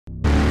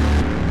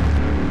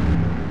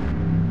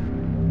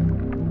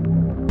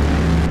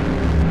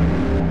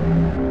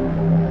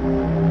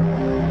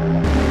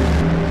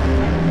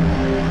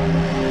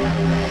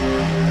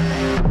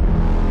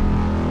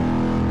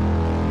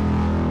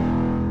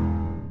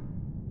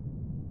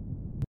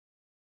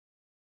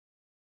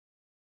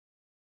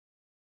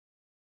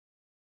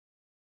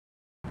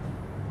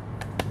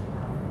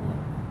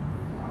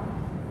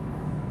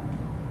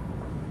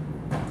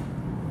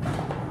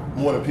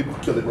Morning, people.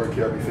 Kelly Bird,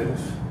 KRB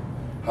Fitness.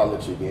 Holla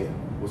at you again.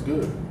 What's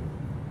good?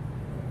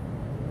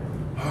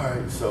 All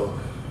right, so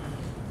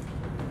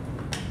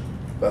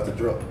about to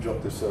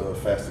drop this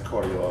fasted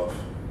cardio off,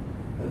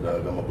 and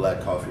got my black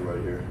coffee right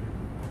here.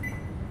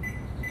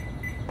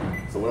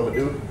 So what I'm gonna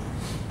do?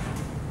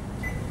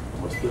 I'm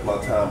gonna split my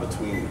time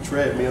between the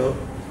treadmill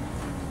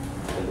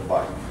and the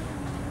bike.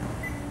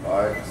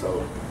 All right,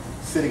 so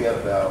sitting at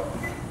about,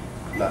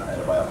 not at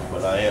about,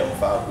 but I am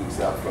 5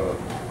 weeks out from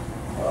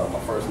my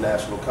first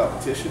national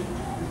competition,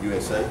 the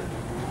USA,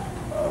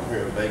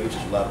 here in Vegas,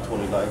 July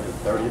 29th and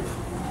 30th.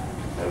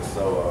 And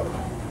so,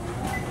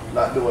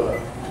 not doing a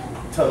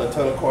ton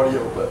of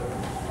cardio, but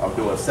I'm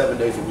doing 7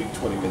 days a week,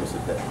 20 minutes a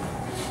day.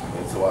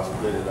 And so I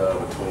split it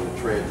between the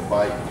tread and the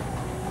bike,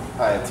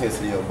 high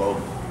intensity on both.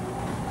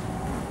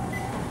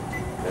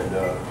 And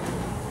yeah,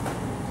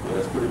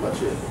 that's pretty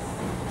much it.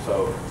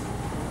 So,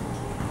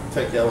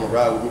 take y'all on a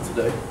ride with me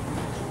today.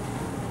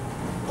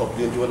 Hope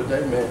you enjoy the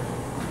day, man.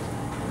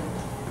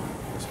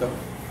 Let's go.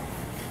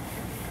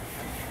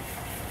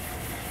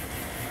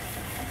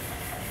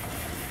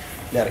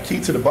 Now the key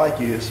to the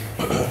bike is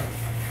you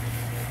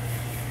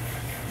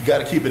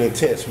gotta keep it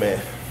intense,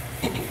 man.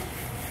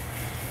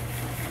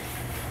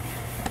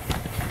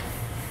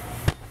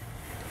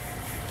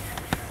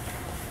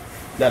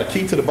 Now the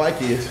key to the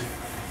bike is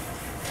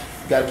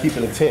you gotta keep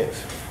it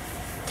intense.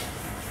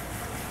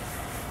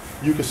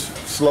 You can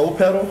slow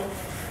pedal,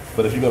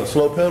 but if you're gonna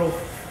slow pedal,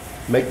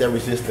 make that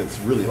resistance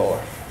really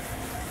hard.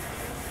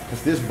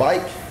 Because this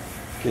bike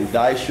can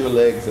dice your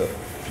legs up.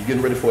 If you're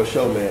getting ready for a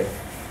show, man,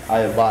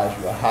 I advise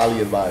you, I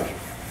highly advise you.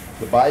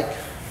 The bike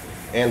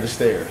and the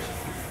stairs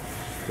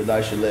to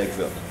dice your legs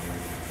up.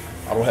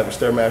 I don't have a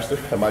Stairmaster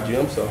at my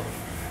gym, so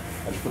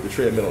I just put the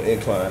treadmill on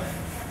incline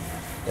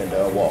and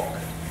walk.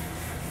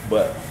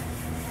 But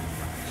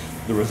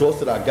the results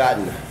that I've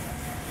gotten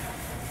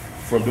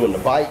from doing the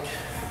bike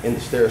and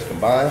the stairs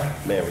combined,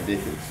 man,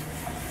 ridiculous.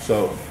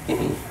 So,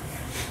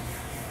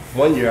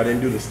 one year I didn't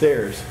do the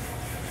stairs.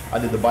 I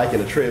did the bike and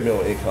the treadmill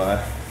on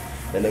incline,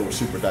 and they were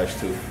super diced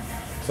too.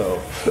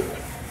 So,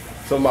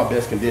 some of my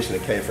best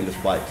conditioning came from this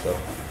bike, so,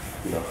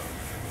 you know,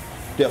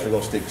 definitely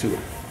gonna stick to it.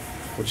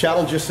 So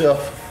challenge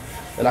yourself,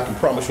 and I can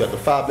promise you after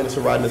 5 minutes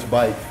of riding this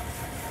bike,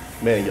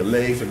 man, your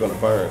legs are gonna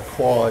burn,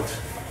 quads,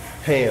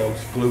 hams,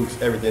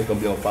 glutes, everything's gonna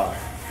be on fire.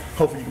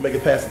 Hopefully you can make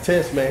it past the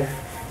test, man,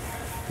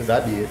 because I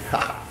did.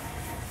 Ha!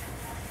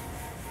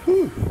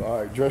 Whew. All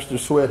right, drenched in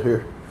sweat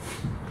here.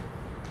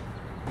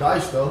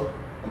 Nice though.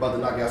 I'm about to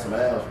knock out some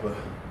abs, but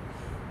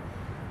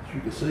as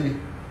you can see,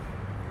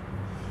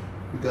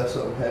 we got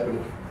something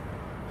happening.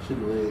 See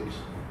the legs.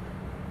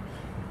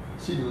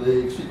 See the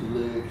legs, see the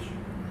legs.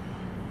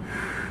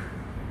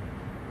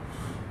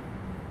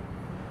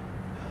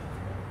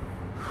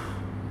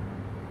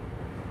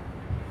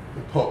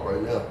 The pump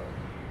right now.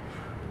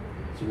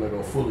 So I'm not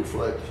gonna fully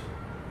flex.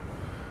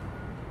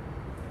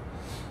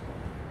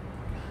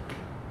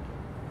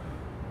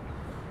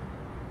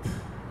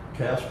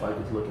 Calf spike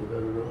is looking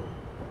better though.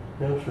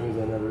 Hamstrings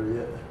ain't out there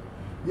yet.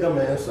 Yeah,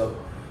 man, so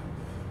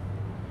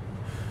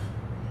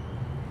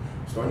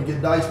starting to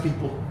get diced,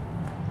 people.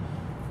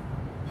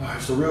 All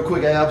right, so real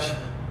quick abs.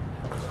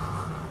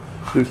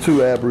 Do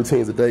 2 ab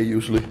routines a day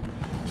usually.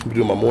 I'm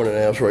doing my morning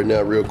abs right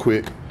now real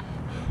quick.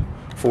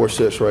 4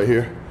 sets right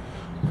here.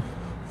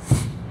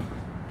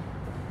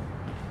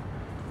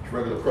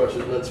 Regular crunches,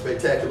 nothing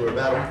spectacular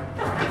about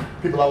them.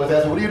 People always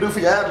ask me, what do you do for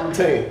your ab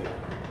routine?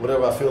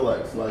 Whatever I feel like.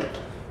 It's like,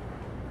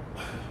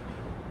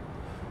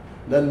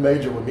 nothing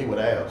major with me with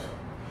abs.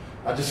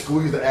 I just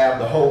squeeze the ab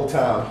the whole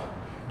time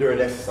during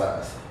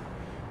exercise.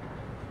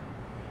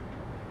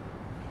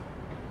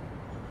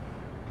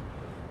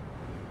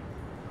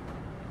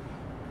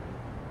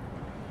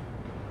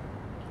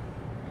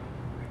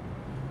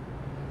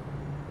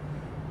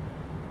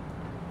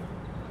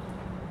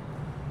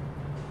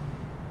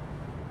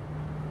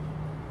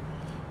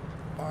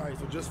 All right,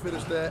 so just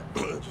finished that.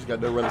 Just got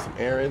done running some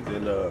errands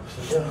and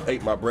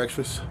ate my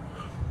breakfast.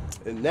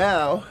 And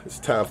now it's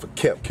time for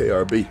Camp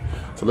KRB.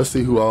 So let's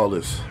see who all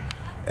is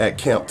at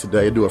camp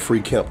today. I do a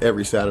free camp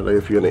every Saturday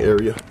if you're in the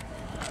area.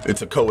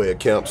 It's a co-ed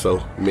camp,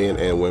 so men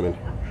and women.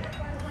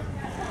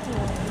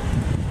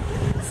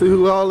 See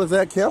who all is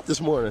at camp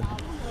this morning.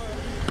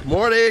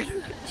 Morning.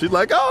 She's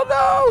like, oh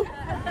no.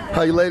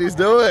 How you ladies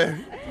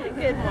doing?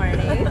 Good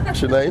morning.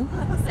 What's your name?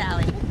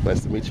 Sally.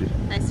 Nice to meet you.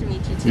 Nice to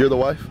meet you too. You're the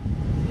wife?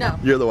 No.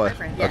 You're the wife?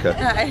 Friend, yeah. Okay.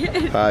 Hi.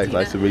 Hi,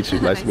 nice to meet you.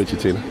 Nice to meet you,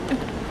 Tina.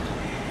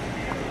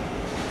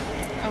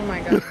 Oh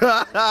my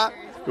God.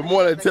 Good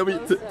morning. Tell me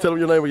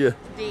your name again.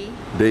 D.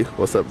 D.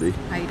 What's up, D?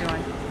 How you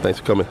doing? Thanks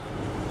for coming.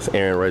 It's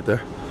Aaron right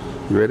there.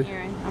 You ready?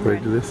 Aaron. I'm ready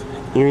to do this?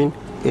 Aaron.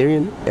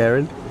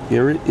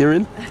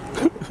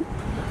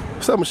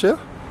 What's up, Michelle?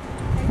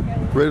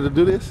 Ready to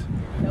do this?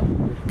 Nope.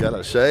 Got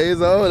our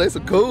shades on. They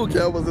some cool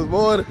cameras this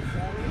morning.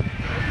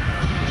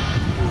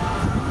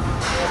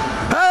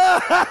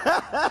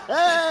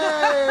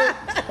 Hey!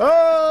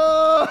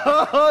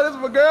 Oh, this is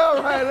my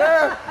girl right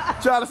there.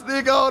 Trying to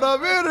sneak on up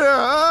in there,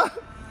 huh?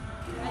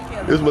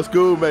 This is my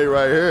schoolmate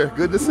right here.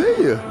 Good to see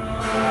you.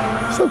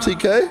 What's up,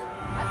 TK?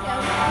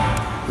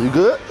 You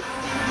good?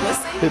 Let's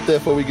see. Hit that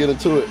before we get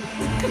into it.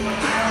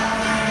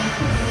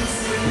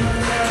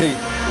 Keith,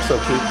 what's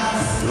up, Keith?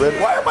 You ready?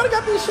 Why everybody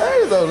got these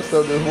shades on and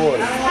stuff this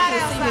morning?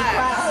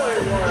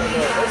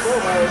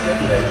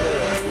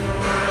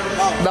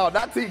 No,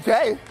 not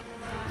TK.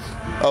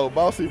 Oh,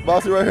 Bossy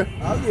right here?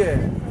 Oh,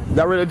 yeah.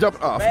 Y'all ready to jump?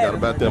 Oh, I forgot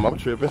about them. I'm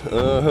tripping.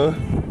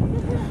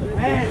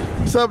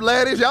 What's up,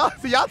 ladies? Y'all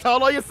see, y'all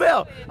told on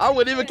yourself. I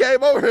wouldn't even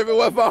came over if it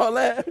wasn't for all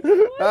that.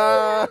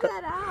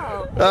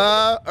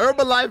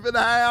 Herbalife in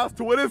the house,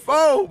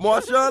 24.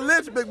 Marshawn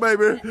Lynch, big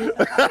baby.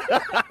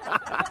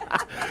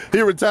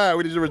 He retired.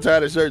 We need to retire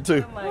that shirt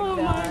too. Oh my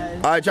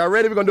God. All right, y'all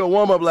ready? We're gonna do a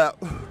warm-up lap.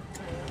 Oh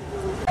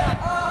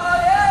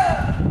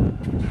yeah!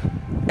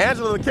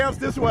 Angela, the camp's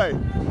this way.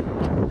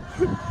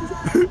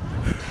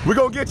 We're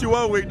gonna get you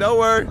 1 week, don't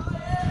worry.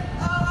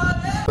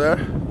 There.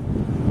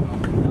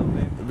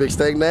 Big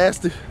steak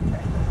nasty.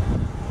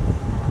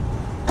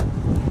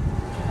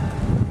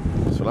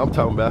 That's what I'm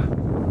talking about.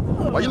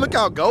 Why you look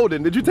out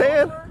golden? Did you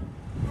tan?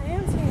 I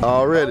am tan.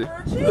 Already.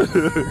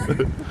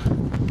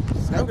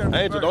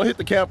 Angel, don't hit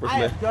the campers,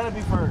 man. It's gonna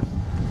be first.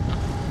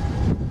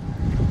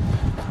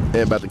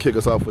 And about to kick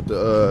us off with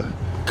the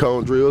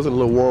cone drills and a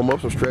little warm up,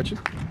 some stretching.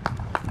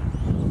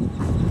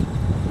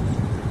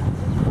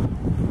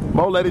 Come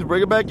on, ladies,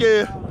 bring it back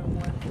in.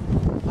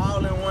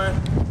 All in one.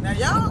 Now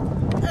y'all,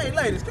 hey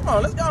ladies, come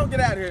on, let's go and get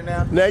out of here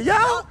now. Now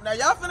y'all. Now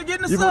y'all finna get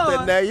in the You sun.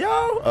 want that now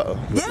y'all? Uh-oh.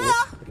 Yeah.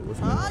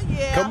 Oh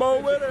yeah. Come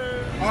on with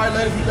her. All right,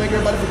 ladies, we thank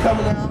everybody for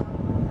coming out.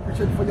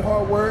 Appreciate you for your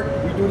hard work.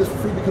 We do this for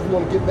free because we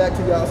want to get back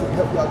to y'all, so we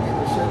help y'all get in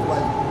the shape,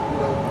 like, you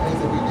know, things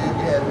that we did.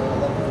 We had a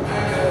lot of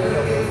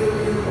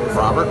people.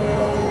 Robert.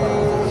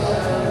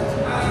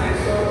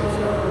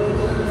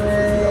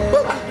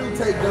 But we do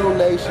take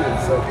donations,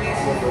 so if you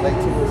want to donate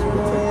to us,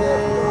 we'll take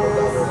that.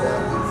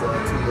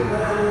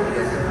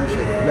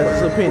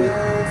 That's a penny.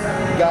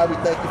 God, we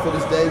thank you for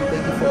this day. We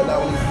thank you for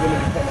allowing these women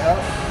to come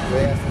out. We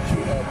ask that you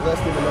bless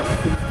them and let them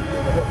continue to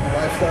live a healthy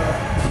lifestyle.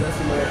 Bless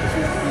them and let them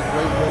choose to be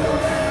great women,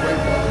 great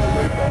mothers,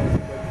 great fathers,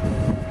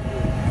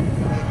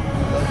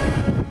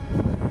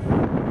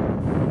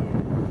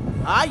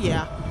 great Ah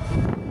yeah.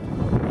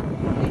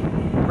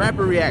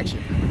 Rapid reaction.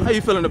 How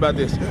you feeling about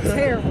this?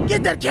 Terrible.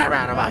 Get that camera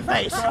out of my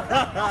face.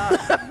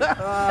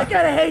 I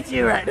kinda hate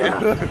you right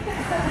now.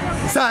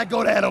 Side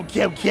go down on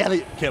Kim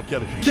Kelly.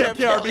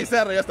 KRB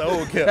Saturday, that's the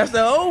old Kim. That's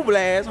the old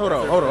blast. Hold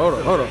on.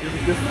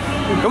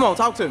 Come on,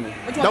 talk to me.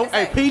 What you want Don't, me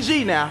hey, to say?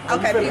 PG now.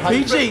 Okay,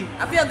 PG.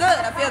 I feel good.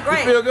 I feel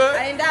great. You feel good? I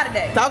didn't die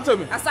today. Talk to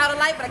me. I saw the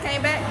light, but I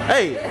came back.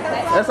 Hey,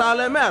 that's all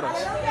that matters.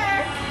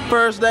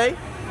 First day.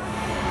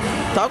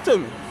 Talk to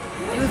me.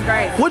 It was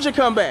great. Would you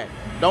come back?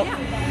 Don't.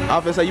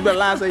 Officer, you better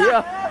lie and say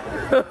yeah.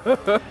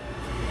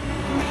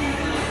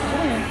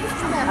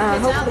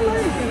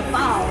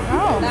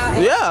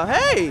 Yeah,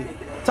 hey.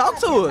 Talk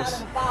to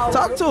us.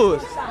 Talk to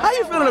us. How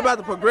you feeling about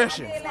the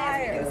progression?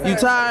 You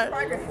tired?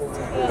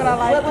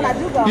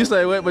 You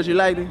say what, but you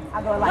like it?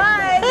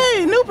 Hi.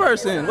 Hey, new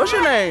person. What's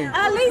your name?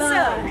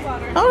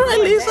 Lisa. All right,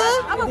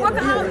 Lisa. I'm a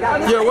worker.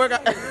 You're a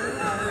workout.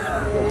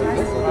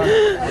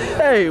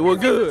 Hey, well,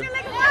 good.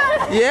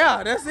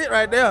 Yeah, that's it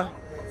right there.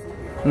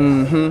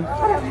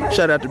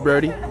 Shout out to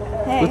Birdie.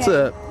 What's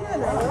up?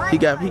 He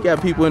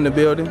got people in the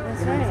building.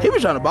 He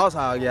was trying to boss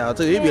hog y'all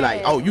too. He'd be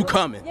like, "Oh, you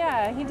coming?"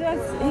 Yeah, he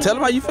does. Tell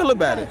him how you feel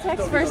about it.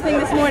 Text first thing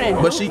this morning.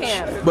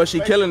 But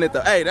she killing it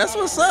though. Hey, that's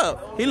what's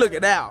up. He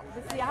looking out.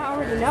 See, I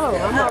already know.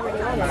 I'm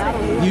already on it. I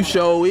don't need You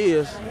sure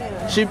is.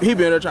 He been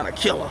there trying to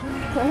kill her.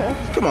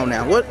 Come on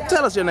now. What?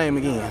 Tell us your name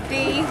again.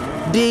 D.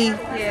 D.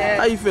 Yeah.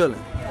 How you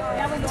feeling?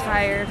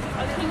 Tired.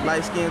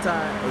 Light skin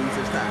tired? Or you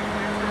just tired?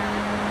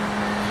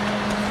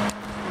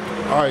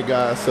 All right,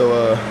 guys,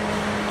 so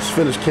just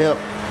finished camp.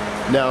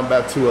 Now I'm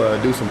about to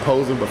do some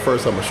posing, but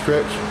first I'm gonna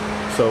stretch.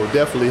 So it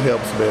definitely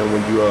helps, man,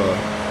 when you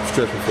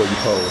stretch before you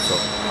pose. So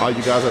all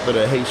you guys out there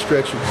that hate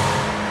stretching,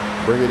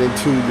 bring it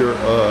into your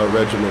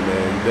regimen,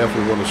 man. You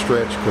definitely want to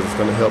stretch because it's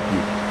gonna help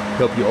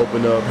you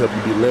open up, help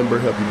you be limber,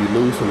 help you be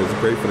loose, and it's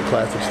great for the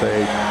classic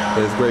stage.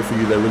 And it's great for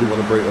you that really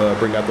want to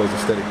bring out those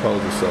aesthetic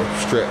poses. So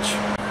stretch.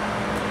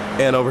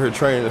 And over here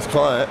training this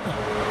client.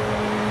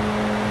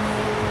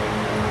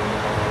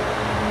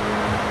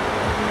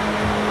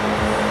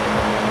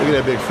 Look at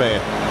that big fan.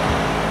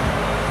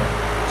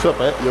 What's up,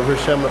 man? You over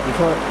here shamming up your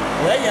client?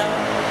 Yeah.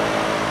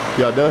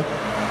 Y'all done?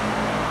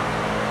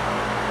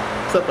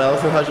 What's up,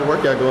 Allison? How's your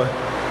workout going?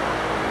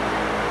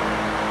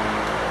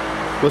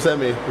 What's that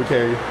mean? We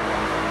can't hear you.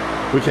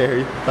 We can't hear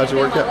you. How's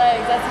your workout? My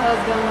legs. That's how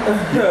it's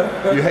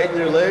going. You hating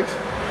your legs?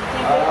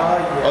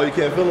 Yeah. Oh, you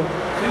can't feel them?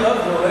 She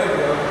loves her leg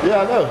though.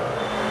 Yeah, I know.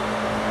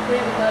 We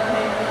have a love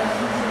hate I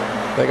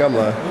relationship. think I'm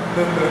lying.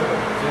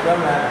 She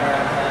don't like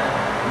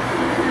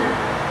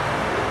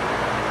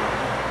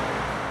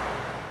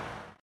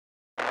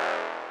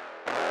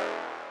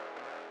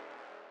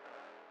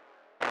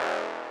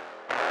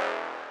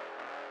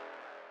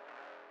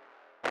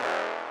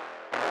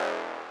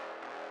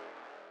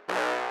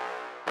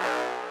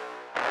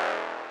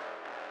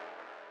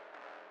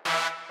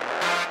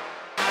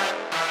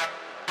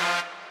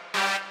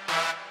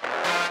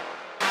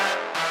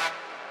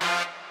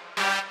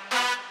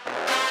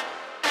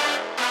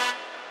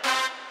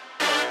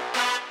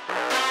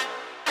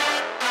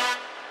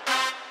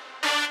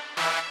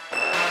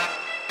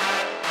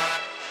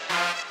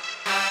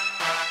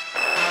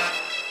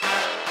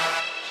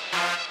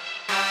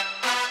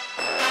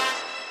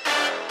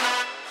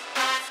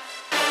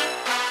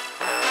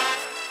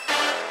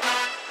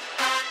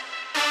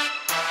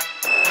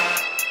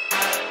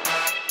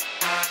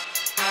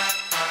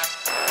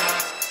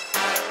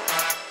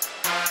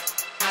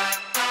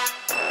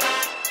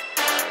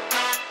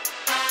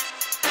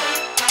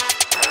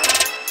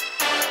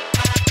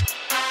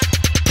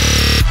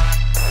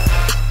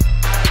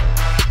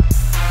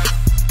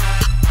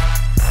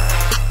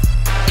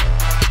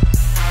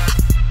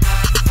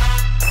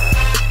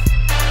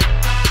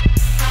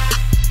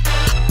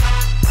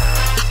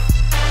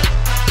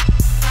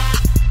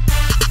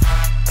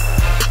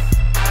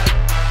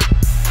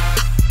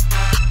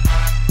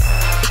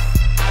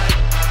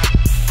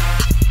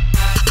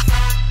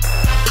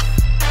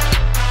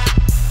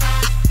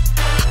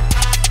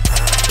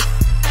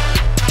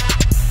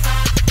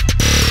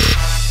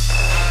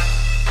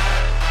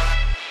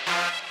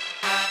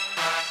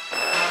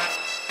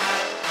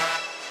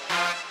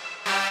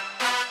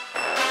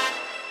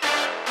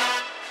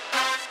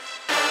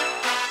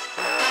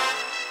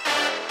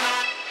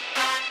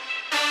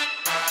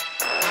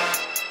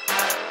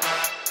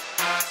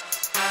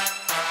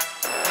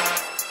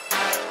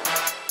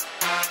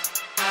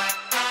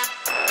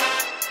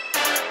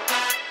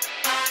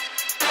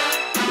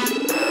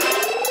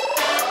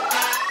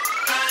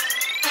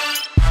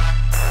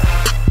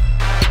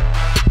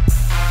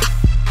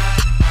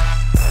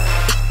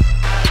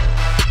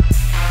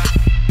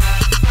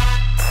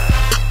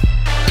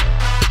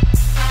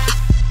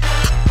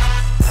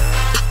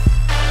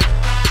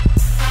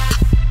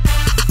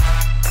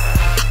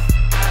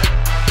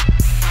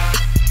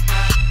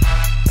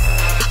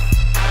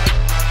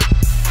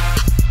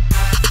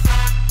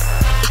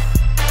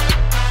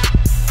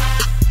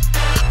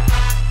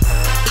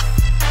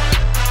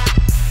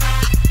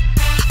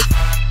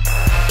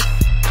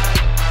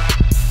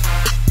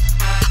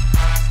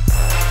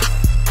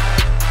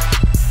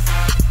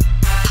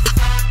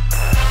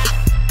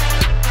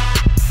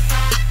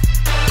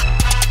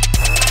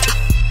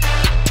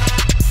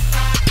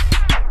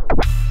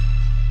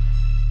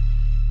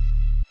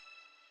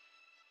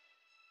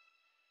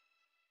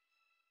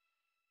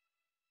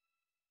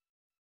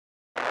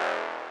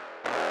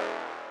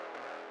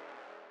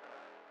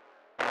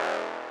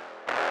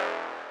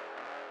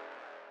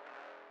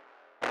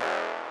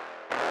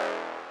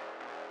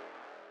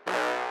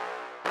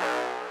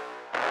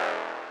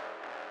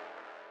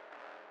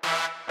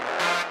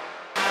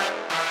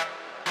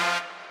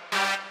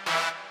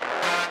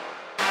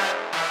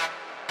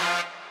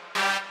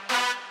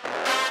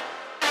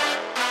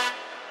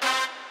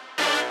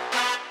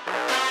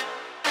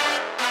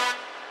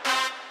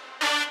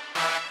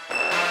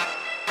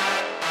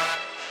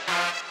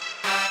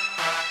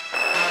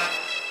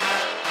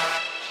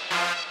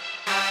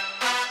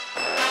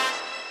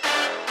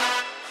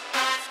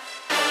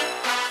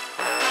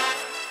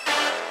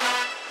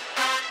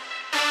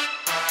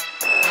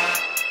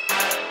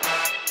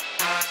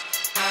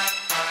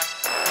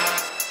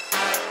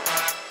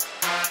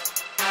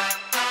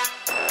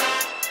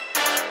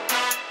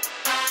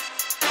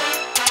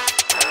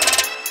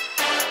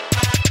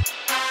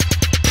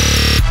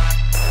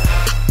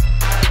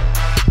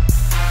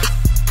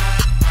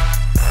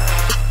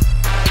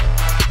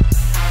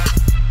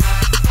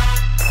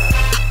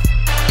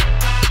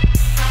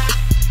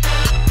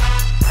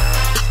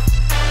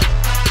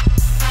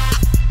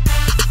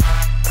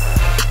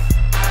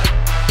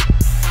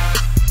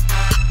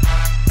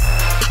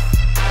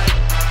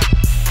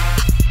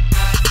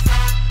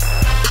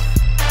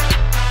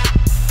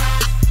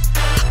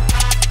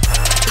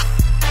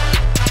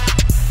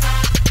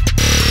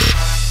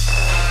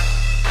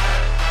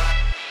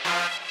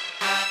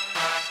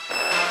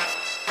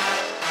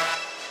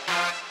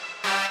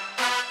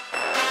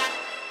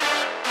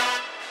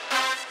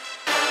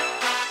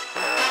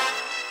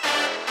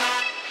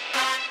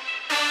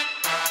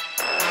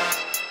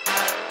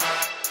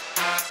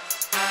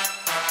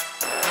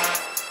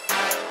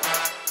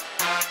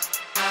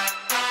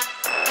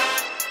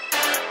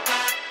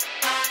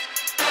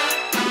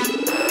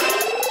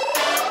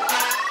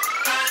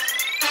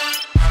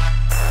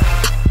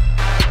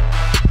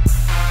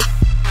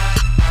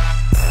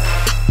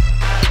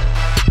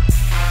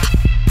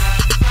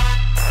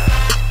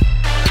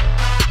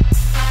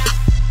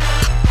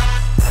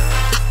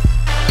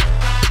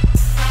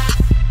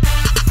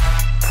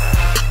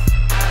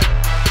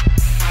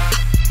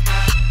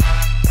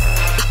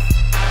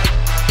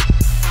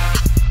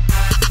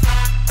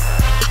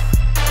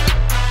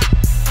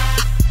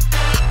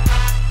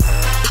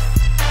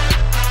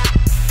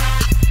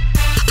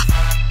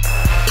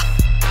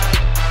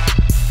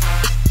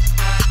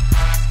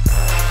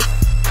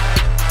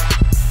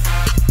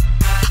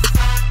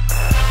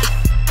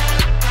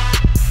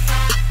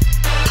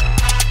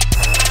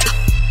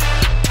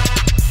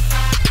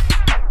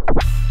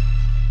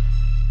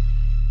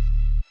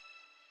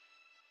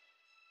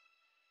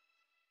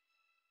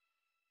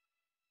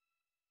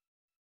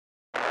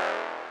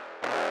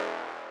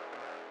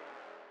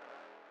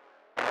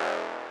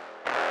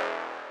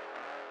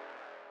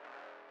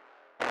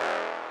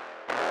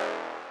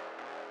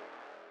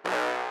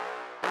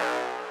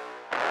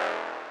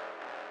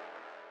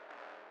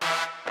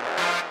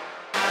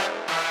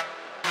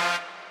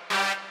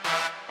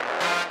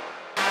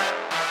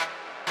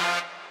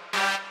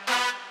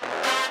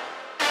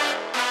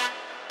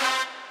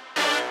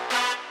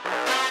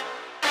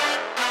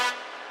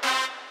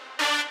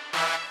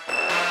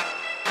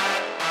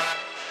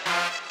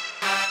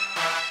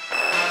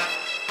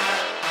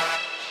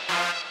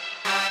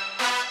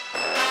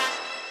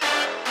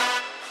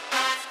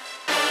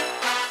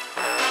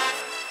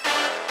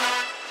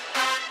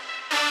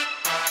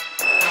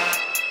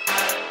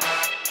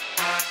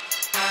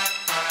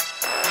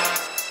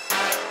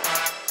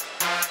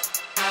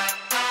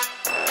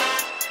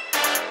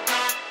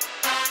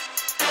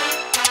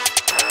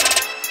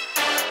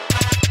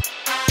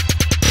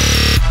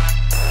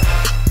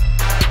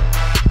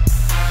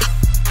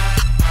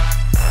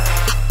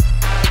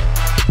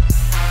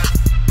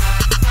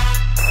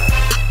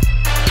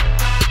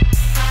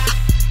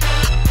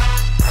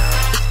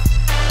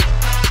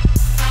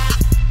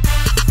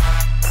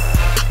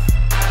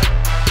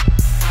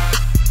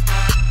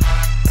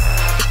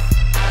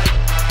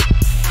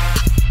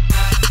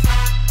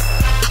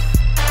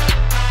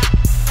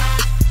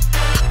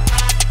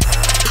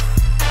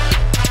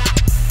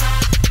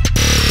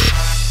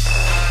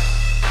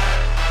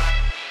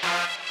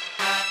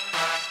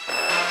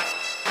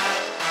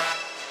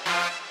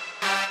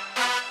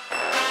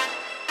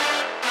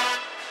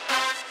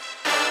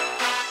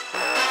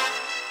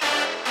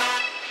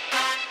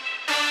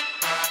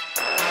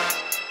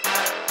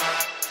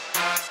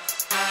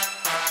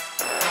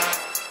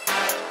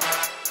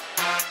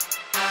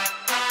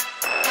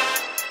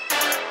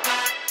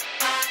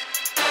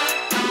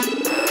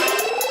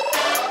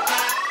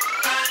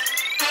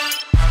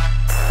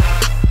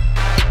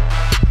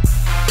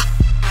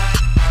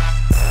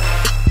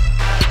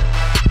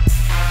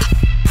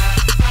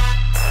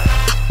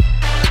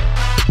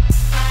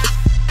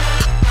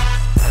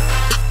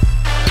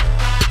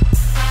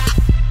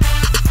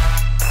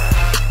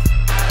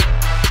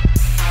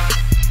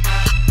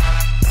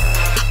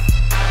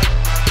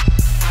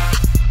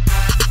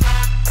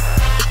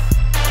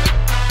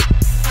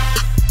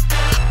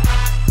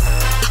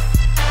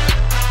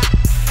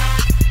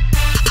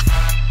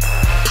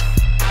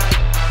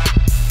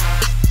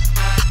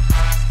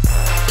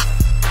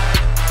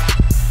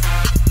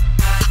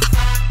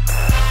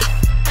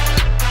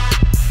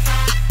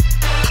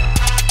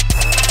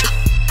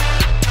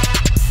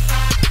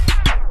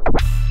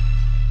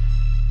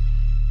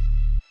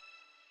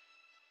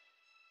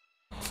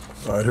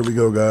here we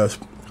go, guys.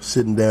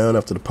 Sitting down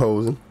after the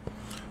posing,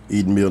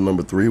 eating meal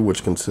number 3,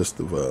 which consists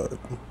of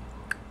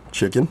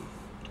chicken,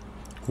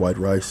 white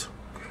rice,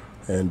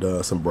 and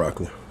some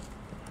broccoli.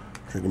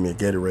 Drinking me a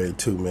Gatorade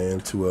too, man,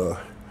 to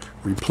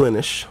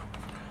replenish.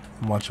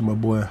 I'm watching my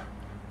boy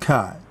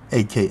Kai,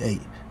 aka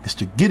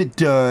Mr. Get It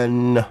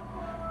Done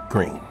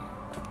Green.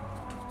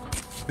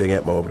 Big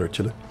Atmo over there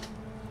chilling.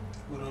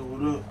 What up,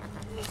 what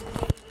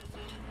up?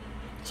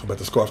 So I'm about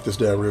to scarf this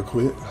down real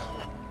quick.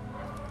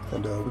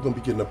 And we're gonna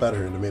be getting up out of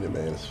here in a minute,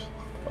 man. It's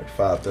like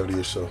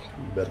 5:30 or so.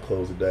 We better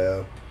close it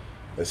down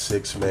at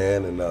 6,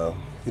 man. And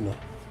you know,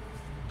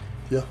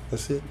 yeah,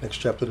 that's it. Next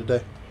chapter of the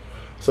day.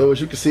 So as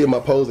you can see in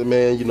my posing,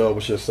 man, you know, I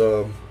was just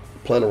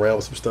playing around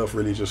with some stuff,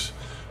 really just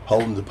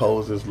holding the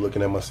poses,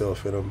 looking at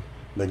myself in them,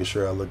 making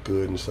sure I look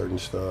good in certain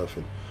stuff,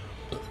 and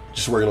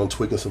just working on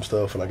tweaking some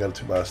stuff. And I got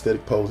into my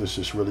aesthetic poses,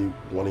 just really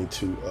wanting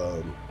to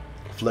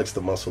flex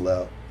the muscle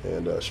out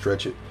and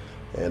stretch it,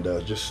 and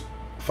just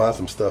find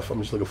some stuff.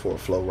 I'm just looking for a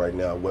flow right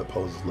now. What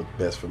poses look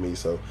best for me?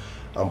 So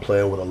I'm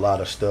playing with a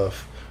lot of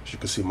stuff. As you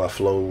can see, my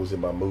flows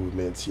and my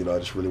movements, you know, I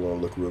just really want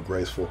to look real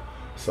graceful.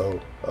 So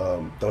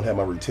don't have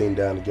my routine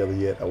down together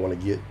yet. I want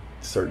to get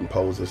certain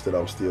poses that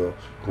I'm still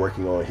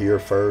working on here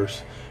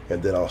first,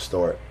 and then I'll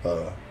start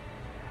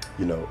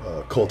you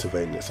know,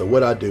 cultivating it. So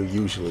what I do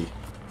usually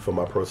for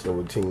my personal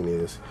routine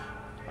is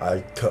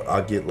I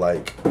get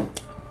like, oh,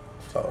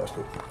 that's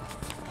cool.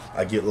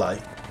 I get like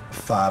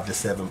 5 to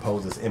 7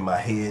 poses in my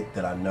head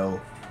that I know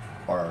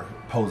are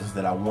poses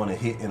that I want to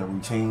hit in a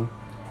routine,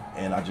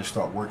 and I just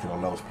start working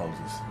on those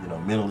poses, you know,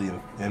 mentally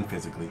and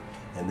physically.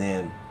 And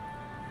then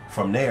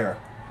from there,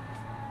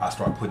 I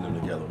start putting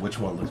them together. Which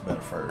one looks better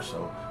first?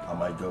 So I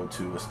might go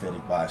to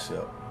aesthetic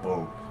bicep,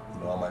 boom.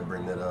 You know, I might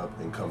bring that up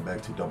and come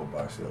back to double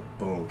bicep,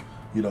 boom.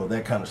 You know,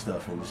 that kind of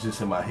stuff. And it's just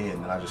in my head,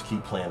 and I just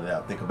keep playing it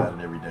out, think about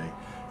it every day.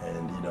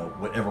 And, you know,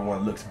 whatever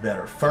one looks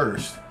better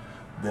first,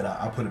 then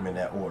I put them in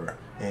that order.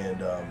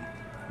 And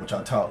which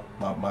I taught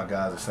my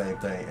guys the same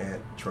thing,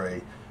 and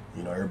Trey,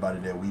 you know, everybody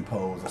that we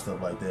pose and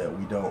stuff like that.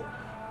 We don't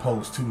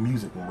pose to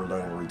music when we're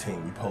learning a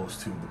routine. We pose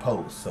to the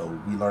pose. So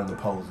we learn the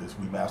poses,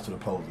 we master the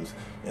poses,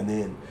 and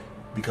then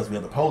because we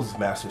have the poses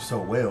mastered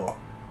so well,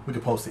 we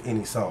could pose to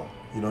any song.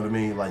 You know what I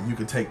mean? Like, you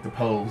could take the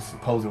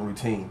posing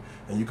routine,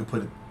 and you could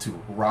put it to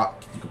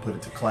rock, you could put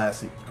it to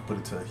classic, you could put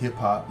it to hip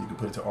hop, you could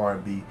put it to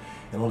R&B, and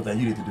the only thing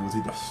you need to do is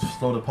either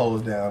slow the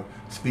pose down,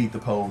 speed the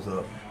pose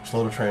up,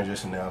 slow the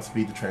transition down,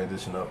 speed the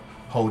transition up,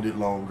 hold it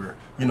longer.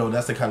 You know,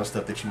 that's the kind of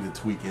stuff that you need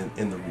to tweak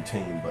in the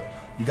routine, but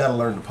you got to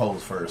learn the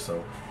pose first.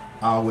 So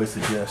I always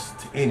suggest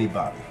to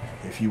anybody,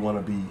 if you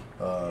want to be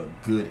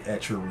good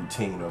at your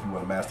routine, or if you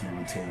want to master your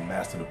routine,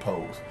 master the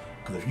pose.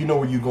 Because if you know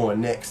where you're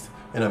going next,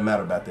 it doesn't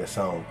matter about that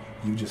song.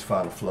 You just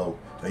find a flow,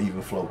 or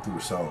even flow through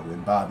a song,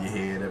 and bob your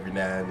head every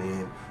now and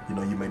then. You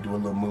know, you may do a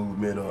little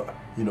movement, or,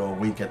 you know, a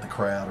wink at the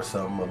crowd or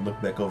something, or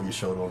look back over your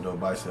shoulder on the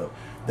bicep.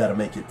 That'll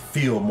make it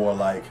feel more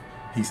like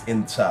he's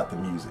inside the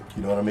music.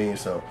 You know what I mean?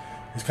 So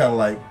it's kind of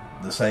like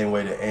the same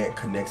way that Ant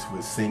connects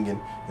with singing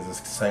is the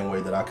same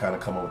way that I kind of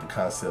come up with the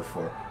concept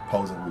for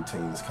posing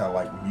routines. It's kind of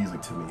like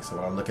music to me. So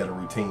when I look at a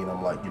routine,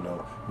 I'm like, you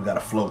know, we got to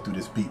flow through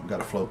this beat, we got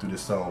to flow through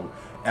this song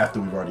after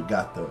we've already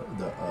got the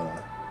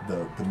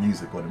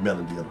music or the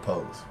melody of the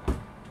pose.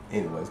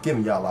 Anyways,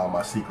 giving y'all all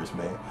my secrets,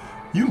 man.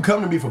 You can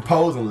come to me for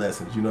posing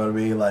lessons, you know what I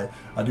mean? Like,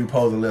 I do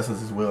posing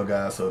lessons as well,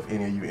 guys. So if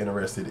any of you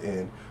interested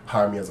in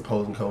hiring me as a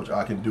posing coach,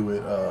 I can do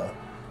it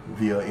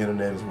via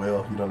internet as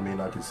well. You know what I mean?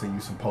 I can send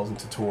you some posing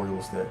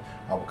tutorials that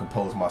I will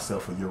compose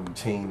myself for your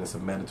routine, and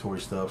some mandatory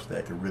stuff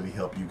that can really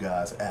help you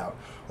guys out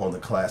on the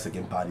classic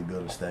and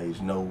bodybuilding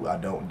stage. No, I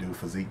don't do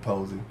physique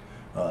posing,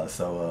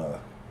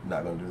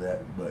 not gonna do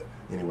that. But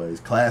anyways,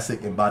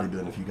 classic and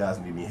bodybuilding. If you guys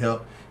need any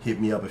help, hit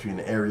me up. If you're in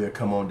the area,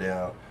 come on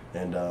down,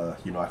 and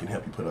you know, I can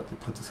help you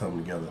put something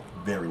together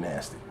very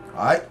nasty.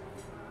 All right.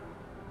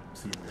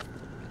 See you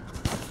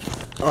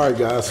later. All right,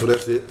 guys. So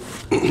that's it.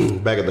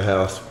 Back at the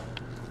house.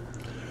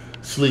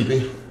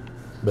 Sleepy,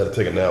 better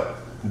take a nap,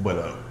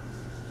 but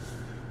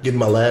getting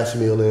my last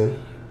meal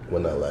in.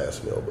 Well, not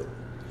last meal, but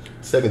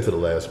second to the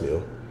last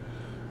meal,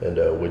 and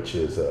which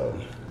is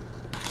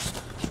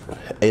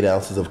 8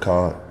 ounces of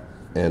cod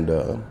and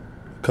a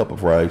cup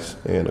of rice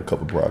and a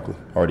cup of broccoli.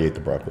 Already ate the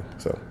broccoli,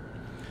 so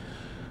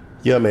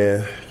yeah,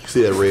 man. You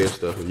see that red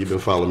stuff? You've been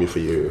following me for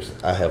years.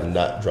 I have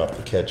not dropped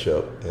the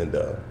ketchup, and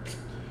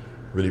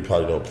really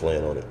probably don't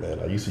plan on it, man.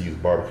 I used to use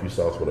barbecue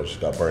sauce, but I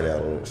just got burnt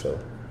out on it, so.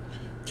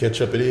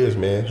 Ketchup it is,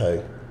 man.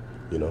 Hey,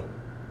 you know,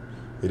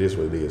 it is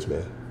what it is,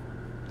 man.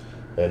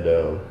 And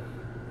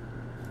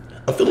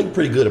I'm feeling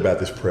pretty good about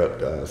this prep,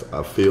 guys.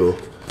 I feel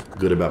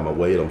good about my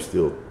weight. I'm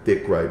still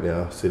thick right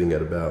now, sitting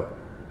at about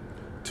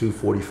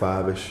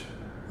 245-ish,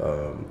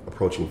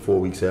 approaching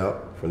 4 weeks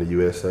out from the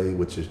USA,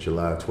 which is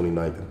July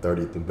 29th and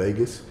 30th in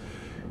Vegas.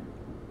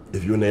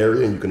 If you're in the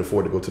area and you can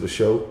afford to go to the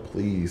show,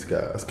 please,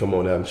 guys, come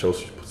on out and show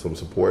some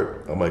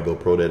support. I might go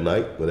pro that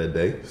night or that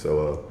day,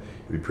 so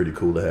it'd be pretty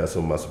cool to have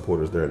some of my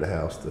supporters there in the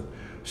house to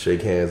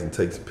shake hands and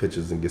take some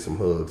pictures and get some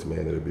hugs,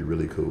 man. It'd be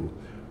really cool.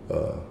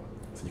 So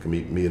you can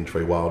meet me and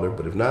Trey Wilder,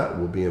 but if not,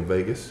 we'll be in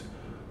Vegas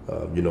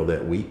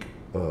that week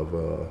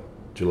of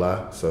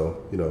July.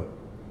 So,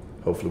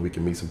 hopefully we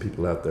can meet some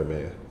people out there,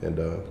 man. And,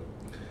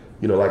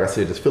 like I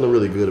said, just feeling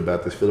really good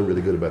about this, feeling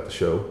really good about the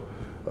show.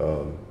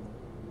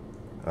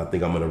 I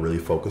think I'm gonna really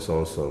focus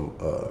on some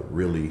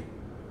really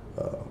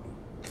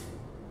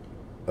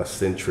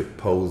eccentric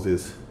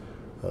poses,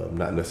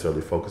 not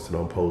necessarily focusing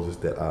on poses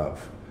that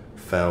I've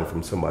found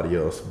from somebody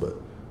else, but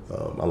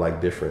I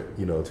like different,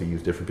 to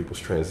use different people's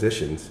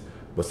transitions.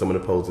 But some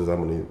of the poses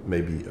I'm gonna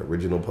maybe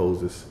original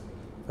poses,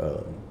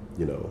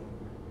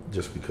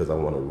 just because I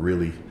wanna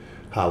really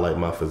highlight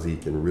my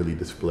physique and really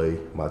display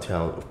my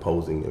talent of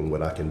posing and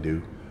what I can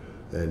do.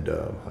 And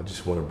I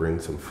just wanna bring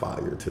some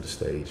fire to the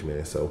stage,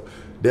 man. So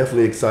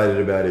definitely excited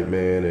about it,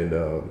 man. And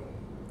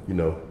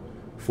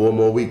 4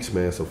 more weeks,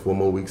 man. So 4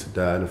 more weeks of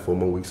diet and 4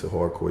 more weeks of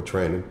hardcore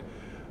training.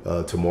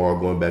 Tomorrow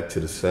going back to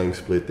the same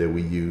split that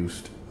we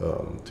used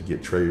to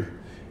get Trey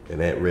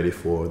and Ant ready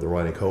for the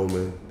Ronnie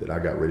Coleman that I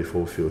got ready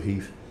for Phil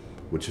Heath,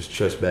 which is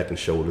chest, back, and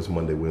shoulders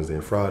Monday, Wednesday,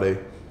 and Friday.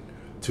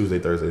 Tuesday,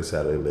 Thursday,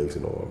 Saturday, legs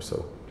and arms.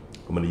 So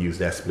I'm gonna use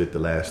that split the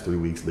last 3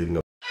 weeks leading up